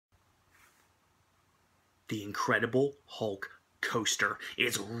The Incredible Hulk coaster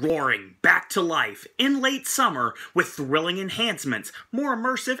is roaring back to life in late summer with thrilling enhancements, more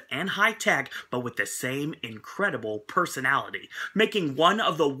immersive and high-tech, but with the same incredible personality, making one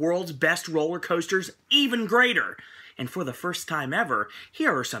of the world's best roller coasters even greater. And for the first time ever,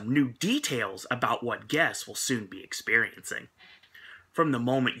 here are some new details about what guests will soon be experiencing. From the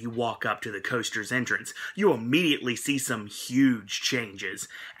moment you walk up to the coaster's entrance, you immediately see some huge changes.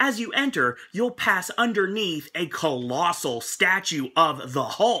 As you enter, you'll pass underneath a colossal statue of the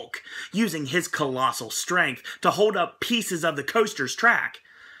Hulk, using his colossal strength to hold up pieces of the coaster's track.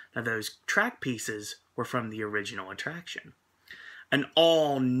 Now, those track pieces were from the original attraction. An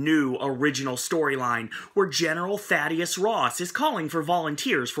all-new original storyline where General Thaddeus Ross is calling for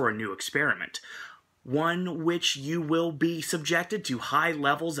volunteers for a new experiment. One which you will be subjected to high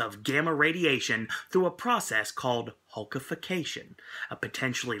levels of gamma radiation through a process called Hulkification, a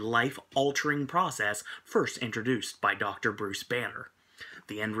potentially life-altering process first introduced by Dr. Bruce Banner.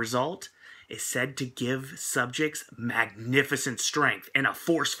 The end result is said to give subjects magnificent strength and a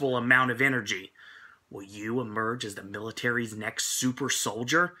forceful amount of energy. Will you emerge as the military's next super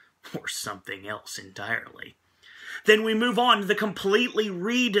soldier, or something else entirely? Then we move on to the completely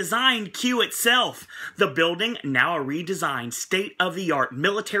redesigned queue itself. The building, now a redesigned, state-of-the-art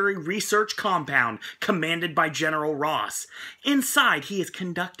military research compound commanded by General Ross. Inside, he is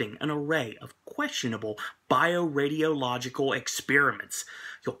conducting an array of questionable bioradiological experiments.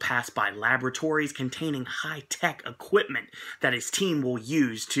 You'll pass by laboratories containing high-tech equipment that his team will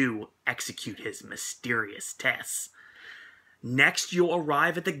use to execute his mysterious tests. Next, you'll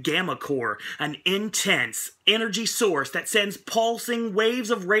arrive at the Gamma Core, an intense energy source that sends pulsing waves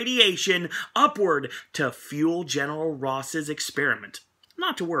of radiation upward to fuel General Ross's experiment.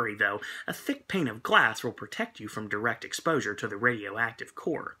 Not to worry, though. A thick pane of glass will protect you from direct exposure to the radioactive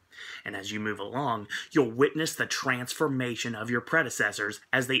core. And as you move along, you'll witness the transformation of your predecessors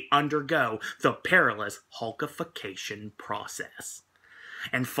as they undergo the perilous Hulkification process.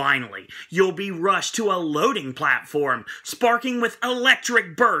 And finally, you'll be rushed to a loading platform, sparking with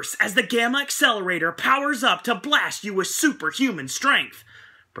electric bursts as the Gamma Accelerator powers up to blast you with superhuman strength.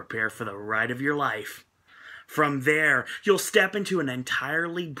 Prepare for the ride of your life. From there, you'll step into an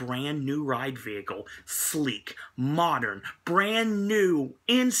entirely brand new ride vehicle, sleek, modern, brand new,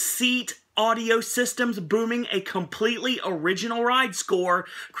 in-seat audio systems booming a completely original ride score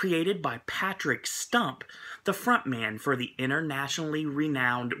created by Patrick Stump, the frontman for the internationally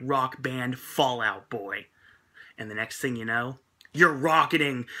renowned rock band Fall Out Boy. And the next thing you know, you're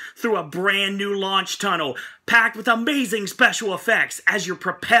rocketing through a brand new launch tunnel packed with amazing special effects as you're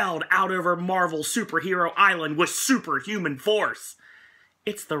propelled out over Marvel Superhero Island with superhuman force.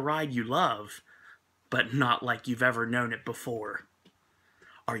 It's the ride you love, but not like you've ever known it before.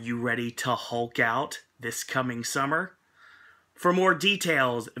 Are you ready to Hulk out this coming summer? For more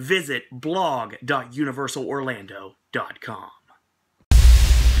details, visit blog.universalorlando.com.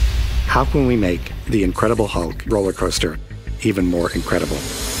 How can we make the Incredible Hulk roller coaster even more incredible?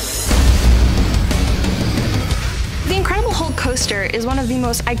 The Incredible Hulk coaster is one of the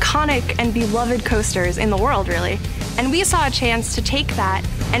most iconic and beloved coasters in the world, really. And we saw a chance to take that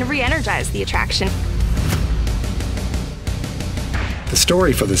and re-energize the attraction. The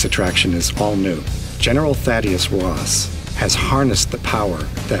story for this attraction is all new. General Thaddeus Ross has harnessed the power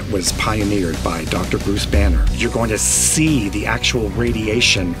that was pioneered by Dr. Bruce Banner. You're going to see the actual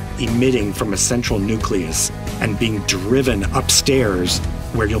radiation emitting from a central nucleus and being driven upstairs,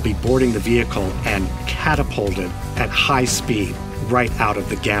 where you'll be boarding the vehicle and catapulted at high speed right out of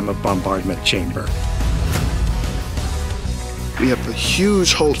the gamma bombardment chamber. We have a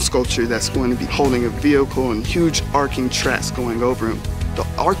huge Hulk sculpture that's going to be holding a vehicle and huge arcing tracks going over him. The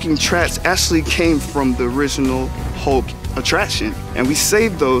arcing tracks actually came from the original Hulk attraction, and we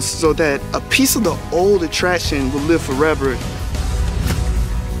saved those so that a piece of the old attraction will live forever.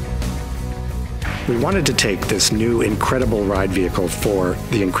 We wanted to take this new incredible ride vehicle for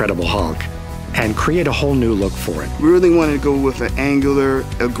the Incredible Hulk and create a whole new look for it. We really wanted to go with an angular,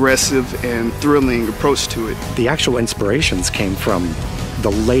 aggressive, and thrilling approach to it. The actual inspirations came from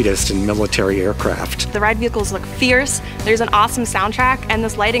the latest in military aircraft. The ride vehicles look fierce, there's an awesome soundtrack, and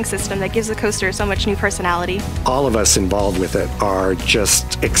this lighting system that gives the coaster so much new personality. All of us involved with it are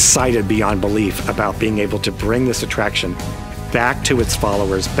just excited beyond belief about being able to bring this attraction back to its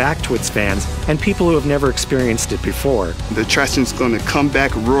followers, back to its fans, and people who have never experienced it before. The attraction's going to come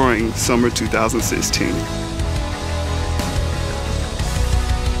back roaring summer 2016.